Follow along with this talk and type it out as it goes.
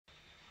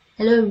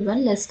Hello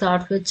everyone, let's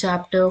start with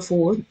chapter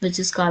 4, which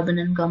is carbon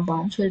and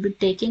compounds. We'll be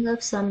taking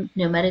up some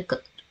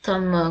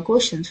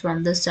questions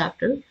from this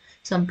chapter,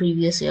 some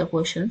previous year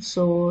questions.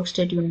 So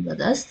stay tuned with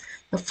us.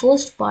 The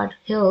first part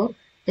here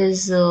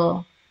is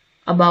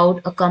about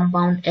a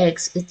compound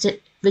X,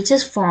 which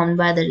is formed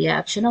by the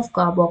reaction of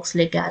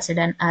carboxylic acid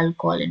and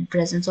alcohol in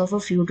presence of a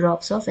few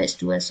drops of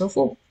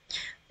H2SO4.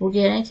 वो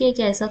कह रहे हैं कि एक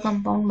ऐसा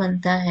compound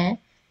बनता है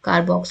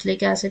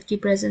carboxylic acid की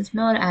प्रेजेंस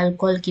में और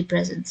अल्कोहल की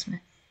प्रेजेंस में.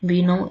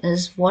 We know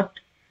is what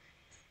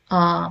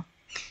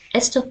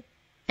ester.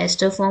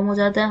 Ester form हो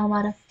जाता है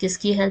हमारा,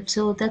 किसकी हेल्प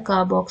से होता है?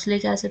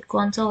 कार्बोक्सिलिक एसिड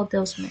कौन सा होता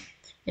है उसमें?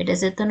 It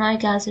is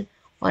ethanoic acid.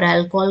 और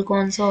अल्कोहल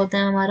कौन सा होता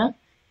है हमारा?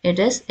 It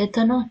is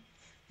ethanol.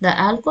 The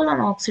alcohol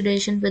on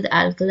oxidation with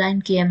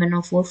alkaline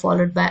KMnO4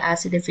 followed by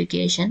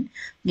acidification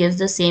gives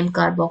the same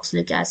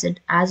carboxylic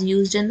acid as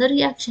used in the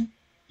reaction.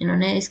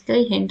 इन्होंने इसका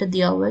हिंट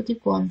दिया हुआ है कि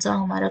कौन सा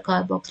हमारा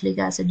कार्बोक्सिलिक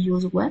एसिड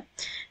यूज हुआ है.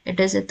 It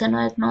is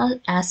ethanol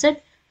acid.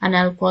 And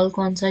alcohol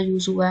कौन सा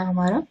यूज हुआ है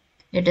हमारा?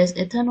 It is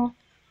ethanol.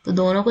 तो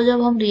दोनों को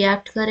जब हम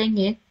रिएक्ट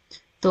करेंगे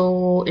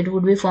तो it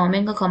would be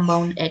forming a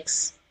compound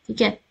x.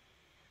 ठीक है,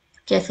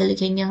 कैसे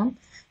लिखेंगे हम?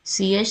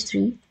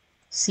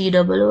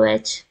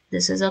 CH3COOH,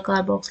 this is a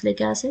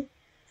carboxylic acid,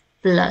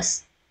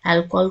 plus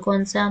alcohol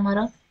कौन सा है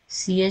हमारा?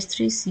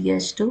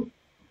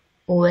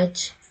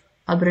 CH3CH2OH.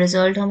 अब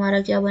रिजल्ट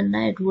हमारा क्या बनना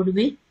है? It would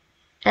be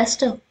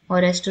ester.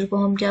 और एस्टर को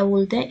हम क्या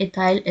बोलते हैं?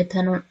 Ethyl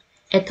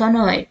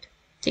ethanoate.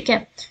 ठीक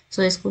है,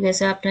 सो इसको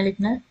कैसे आपने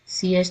लिखना है?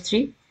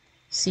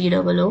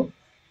 CH3COO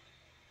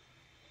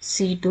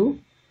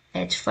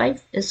C2H5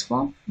 is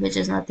formed, which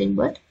is nothing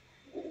but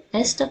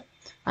ester.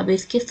 अब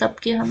इसके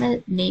सबके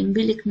हमें नेम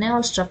भी लिखना है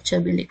और स्ट्रक्चर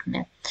भी लिखना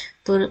है.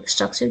 तो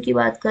स्ट्रक्चर की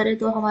बात करें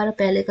तो हमारा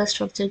पहले का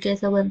स्ट्रक्चर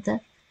कैसा बनता है?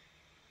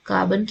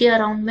 कार्बन के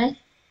अराउंड में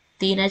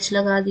 3H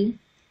लगा दी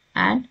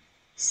and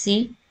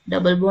C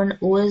double bond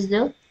O is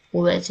there,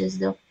 OH is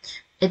there.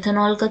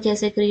 Ethanol का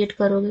कैसे क्रिएट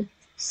करोगे?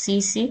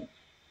 CC,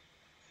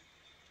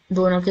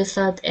 दोनों के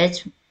साथ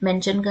H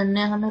मेंशन करना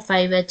है हमें,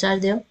 5HR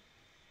देयर,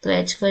 तो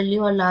H कर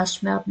लियो और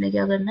लास्ट में आपने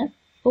क्या करना है?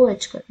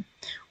 OH करना.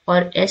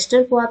 और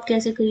एस्टर को आप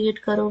कैसे क्रिएट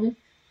करोगे?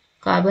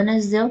 Carbon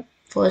is there,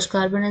 first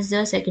carbon is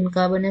there, second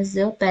carbon is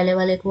there. पहले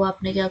वाले को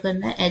आपने क्या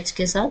करना है? H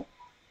के साथ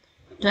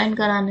ज्वाइन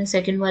कराना है.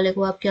 सेकंड वाले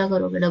को आप क्या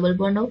करोगे? डबल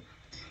बॉन्ड हो.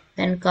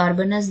 Then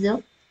carbon is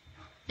there,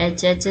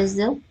 HH is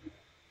there,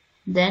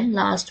 then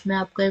last में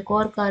आपका एक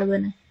और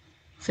कार्बन है,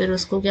 फिर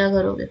उसको क्या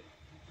करोगे?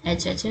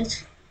 HHH.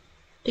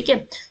 ठीक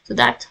है, so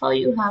that's how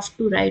you have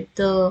to write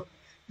the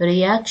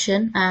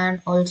reaction and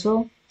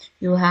also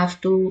you have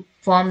to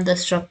form the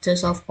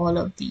structures of all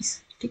of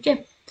these. ठीक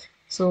है,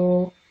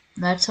 so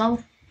that's how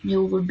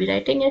you would be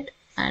writing it,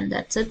 and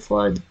that's it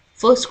for the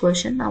first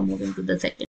question. Now moving to the second.